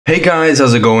Hey guys,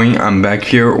 how's it going? I'm back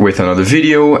here with another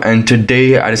video, and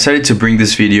today I decided to bring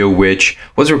this video which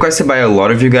was requested by a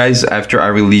lot of you guys after I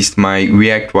released my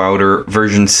React Router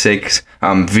version 6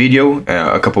 video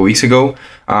a couple weeks ago.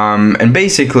 And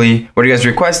basically what you guys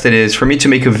requested is for me to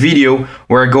make a video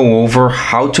where I go over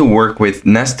how to work with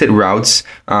nested routes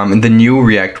in the new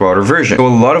React Router version. So a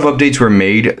lot of updates were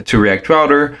made to React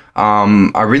Router.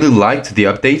 I really liked the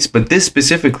updates, but this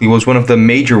specifically was one of the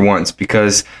major ones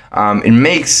because it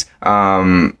makes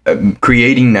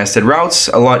creating nested routes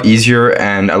a lot easier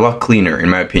and a lot cleaner, in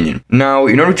my opinion. Now,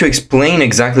 in order to explain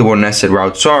exactly what nested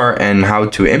routes are and how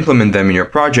to implement them in your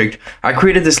project, I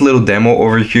created this little demo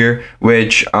over here,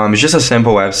 which is just a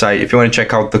sample website. If you want to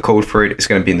check out the code for it, it's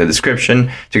going to be in the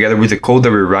description, together with the code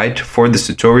that we write for this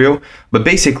tutorial. But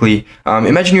basically,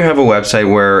 imagine you have a website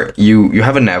where you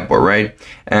have a navbar, right?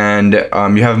 And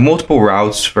you have multiple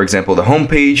routes, for example, the home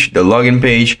page, the login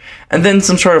page, and then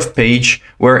some sort of page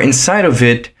where inside of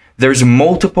it, there's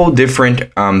multiple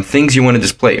different things you want to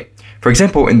display. For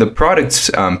example, in the products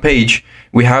page,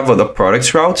 we have the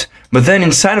products route, but then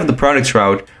inside of the products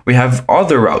route, we have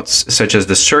other routes, such as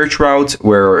the search route,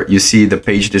 where you see the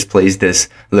page displays this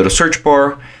little search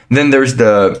bar. Then there's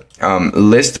the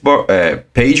list bar,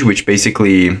 page, which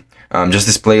basically just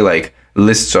display like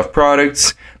lists of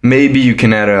products. Maybe you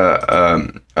can add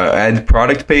a add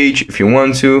product page if you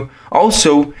want to.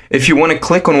 Also, if you want to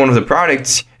click on one of the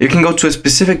products, you can go to a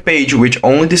specific page which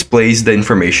only displays the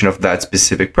information of that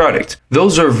specific product.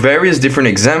 Those are various different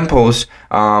examples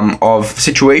of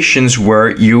situations where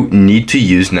you need to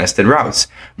use nested routes,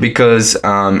 because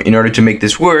in order to make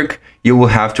this work, you will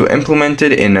have to implement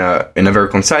it in a very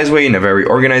concise way, in a very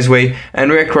organized way,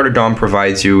 and React Router DOM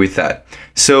provides you with that.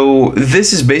 So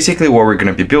this is basically what we're going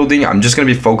to be building. I'm just going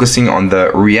to be focusing on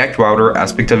the React Router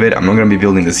aspect of it. I'm not going to be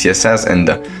building the CSS and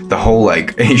the whole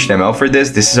like HTML for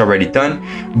this. This is already done,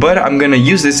 but I'm going to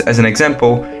use this as an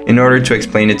example in order to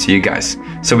explain it to you guys.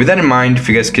 So with that in mind, if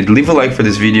you guys could leave a like for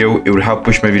this video, it would help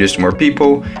push my videos to more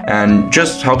people and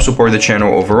just help support the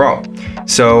channel overall.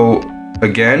 So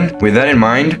again, with that in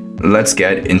mind, let's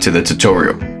get into the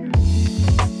tutorial.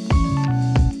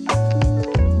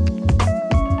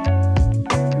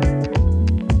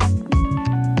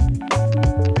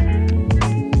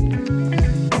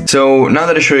 So now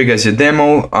that I show you guys the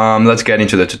demo, let's get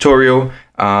into the tutorial.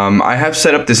 I have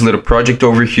set up this little project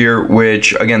over here,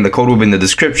 which again, the code will be in the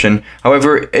description.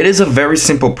 However, it is a very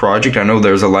simple project. I know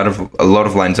there's a lot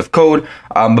of lines of code,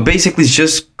 but basically it's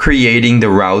just creating the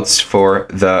routes for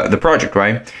the project,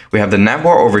 right? We have the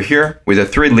navbar over here with the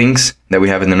 3 links that we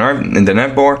have in the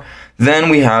navbar. Then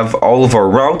we have all of our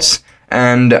routes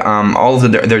and all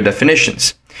of their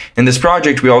definitions. In this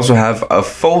project, we also have a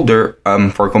folder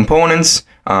for components,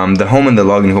 the home and the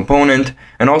login component,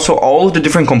 and also all of the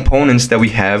different components that we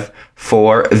have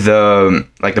for the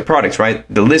products, right?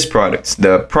 The list products,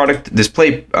 the product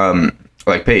display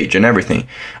page and everything.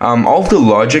 All of the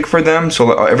logic for them,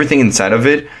 so everything inside of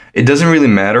it, it doesn't really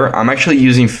matter. I'm actually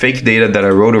using fake data that I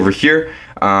wrote over here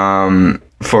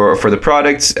for the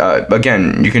products.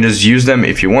 Again, you can just use them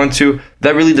if you want to.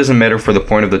 That really doesn't matter for the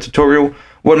point of the tutorial.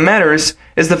 What matters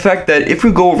is the fact that if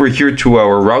we go over here to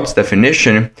our routes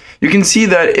definition, you can see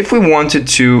that if we wanted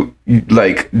to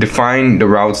define the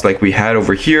routes like we had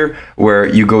over here, where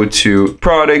you go to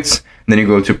products, then you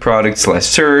go to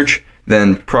product/search,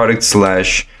 then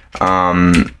product/list,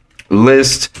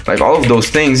 like all of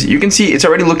those things, you can see it's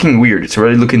already looking weird. It's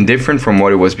already looking different from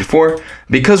what it was before,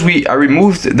 because I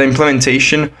removed the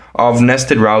implementation of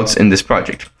nested routes in this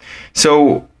project.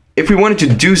 So if we wanted to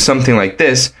do something like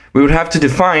this, we would have to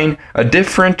define a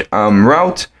different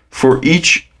route for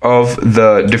each of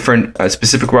the different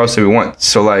specific routes that we want.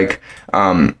 So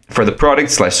for the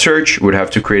product/search, we would have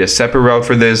to create a separate route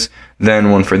for this,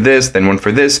 then one for this, then one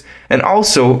for this. And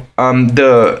also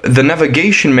the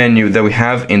navigation menu that we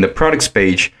have in the products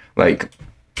page, like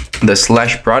the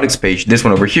 /products page, this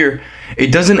one over here,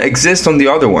 it doesn't exist on the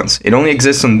other ones. It only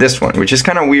exists on this one, which is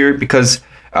kind of weird because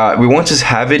we want to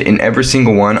have it in every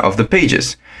single one of the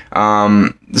pages.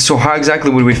 So how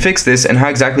exactly would we fix this, and how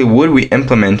exactly would we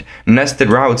implement nested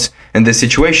routes in this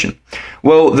situation?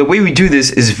 Well, the way we do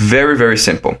this is very, very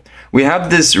simple. We have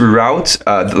this route,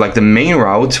 like the main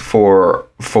route for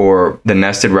the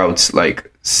nested routes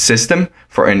system,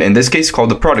 in this case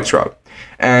called the products route.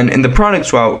 And in the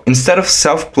products route, instead of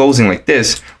self-closing like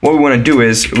this, what we want to do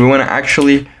is we want to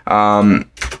actually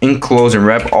enclose and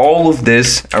wrap all of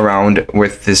this around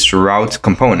with this route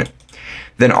component.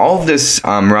 Then all of this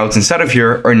routes inside of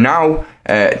here are now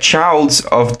childs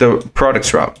of the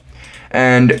products route.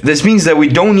 And this means that we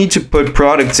don't need to put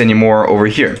products anymore over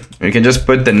here. We can just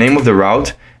put the name of the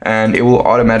route and it will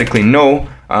automatically know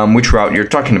which route you're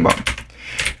talking about.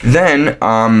 Then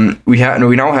we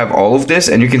now have all of this,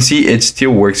 and you can see it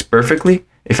still works perfectly.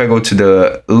 If I go to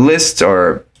the list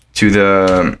or to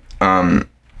the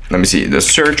let me see, the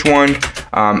search one,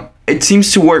 it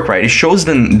seems to work, right? It shows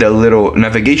the little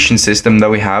navigation system that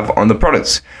we have on the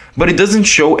products, but it doesn't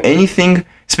show anything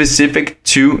specific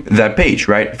to that page,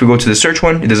 right? If we go to the search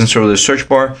one, it doesn't show the search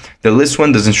bar. The list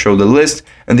one doesn't show the list,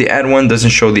 and the add one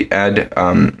doesn't show the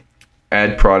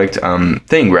add product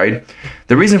thing, right?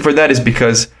 The reason for that is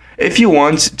because if you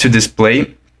want to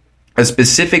display a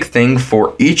specific thing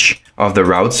for each of the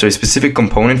routes, so a specific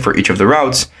component for each of the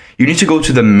routes, you need to go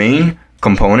to the main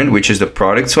component, which is the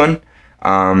products one,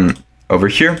 over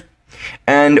here.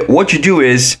 And what you do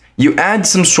is you add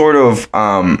some sort of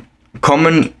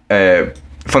common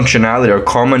functionality or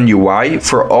common UI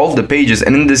for all the pages.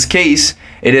 And in this case,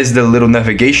 it is the little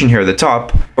navigation here at the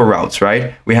top for routes,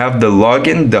 right? We have the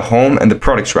login, the home, and the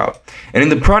products route. And in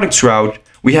the products route,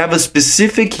 we have a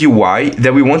specific UI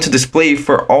that we want to display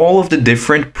for all of the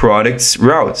different products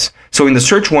routes. So in the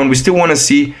search one, we still want to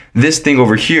see this thing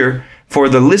over here. For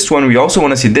the list one, we also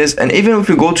want to see this. And even if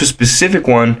we go to a specific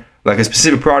one, like a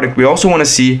specific product, we also want to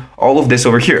see all of this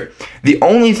over here. The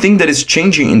only thing that is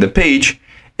changing in the page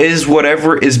is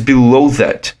whatever is below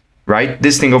that, right?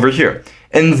 This thing over here.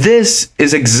 And this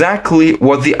is exactly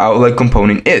what the outlet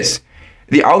component is.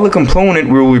 The outlet component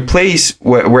will replace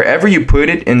wherever you put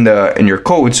it in your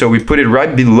code. So we put it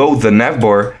right below the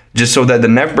navbar, just so that the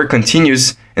navbar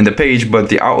continues in the page, but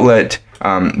the outlet,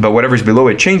 but whatever is below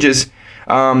it changes.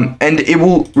 And it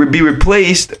will be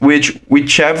replaced with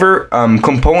whichever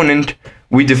component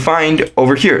we defined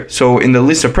over here. So in the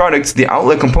list of products, the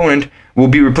outlet component will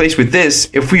be replaced with this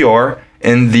if we are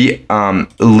in the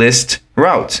list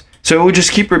route. So it will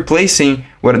just keep replacing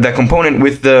that component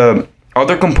with the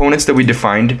other components that we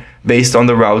defined based on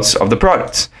the routes of the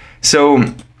products. So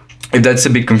if that's a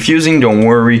bit confusing, don't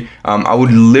worry. I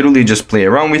would literally just play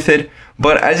around with it.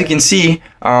 But as you can see,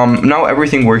 now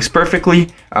everything works perfectly.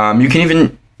 You can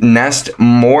even nest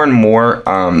more and more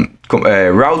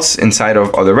routes inside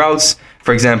of other routes.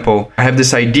 For example, I have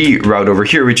this ID route over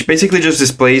here, which basically just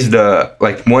displays the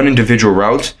one individual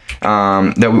route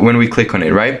when we click on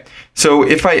it, right? So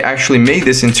if I actually make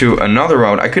this into another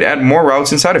route, I could add more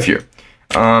routes inside of here.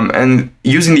 And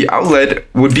using the outlet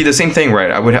would be the same thing,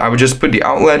 right? I would just put the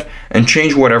outlet and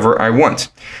change whatever I want.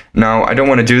 Now, I don't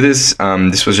want to do this.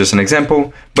 This was just an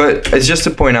example, but it's just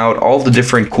to point out all the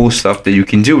different cool stuff that you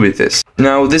can do with this.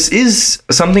 Now, this is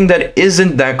something that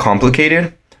isn't that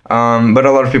complicated, but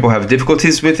a lot of people have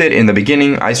difficulties with it in the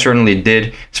beginning. I certainly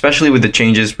did, especially with the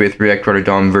changes with React Router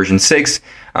DOM version 6.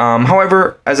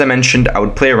 However, as I mentioned, I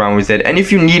would play around with it. And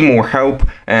if you need more help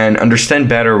and understand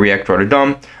better React Router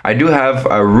DOM, I do have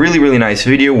a really nice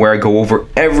video where I go over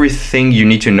everything you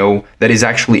need to know that is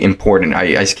actually important.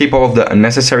 I skip all of the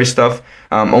unnecessary stuff,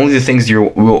 only the things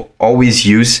you will always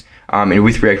use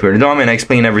with React Router DOM, and I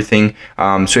explain everything.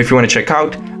 So if you want to check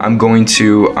out, I'm going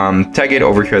to tag it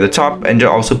over here at the top and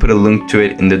also put a link to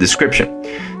it in the description.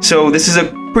 So this is a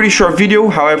pretty short video.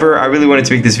 However, I really wanted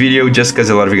to make this video just because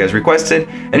a lot of you guys requested.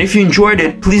 And if you enjoyed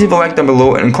it, please leave a like down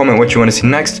below and comment what you want to see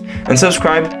next, and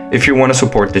subscribe if you want to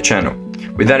support the channel.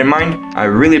 With that in mind, I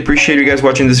really appreciate you guys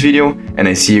watching this video, and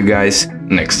I see you guys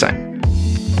next time.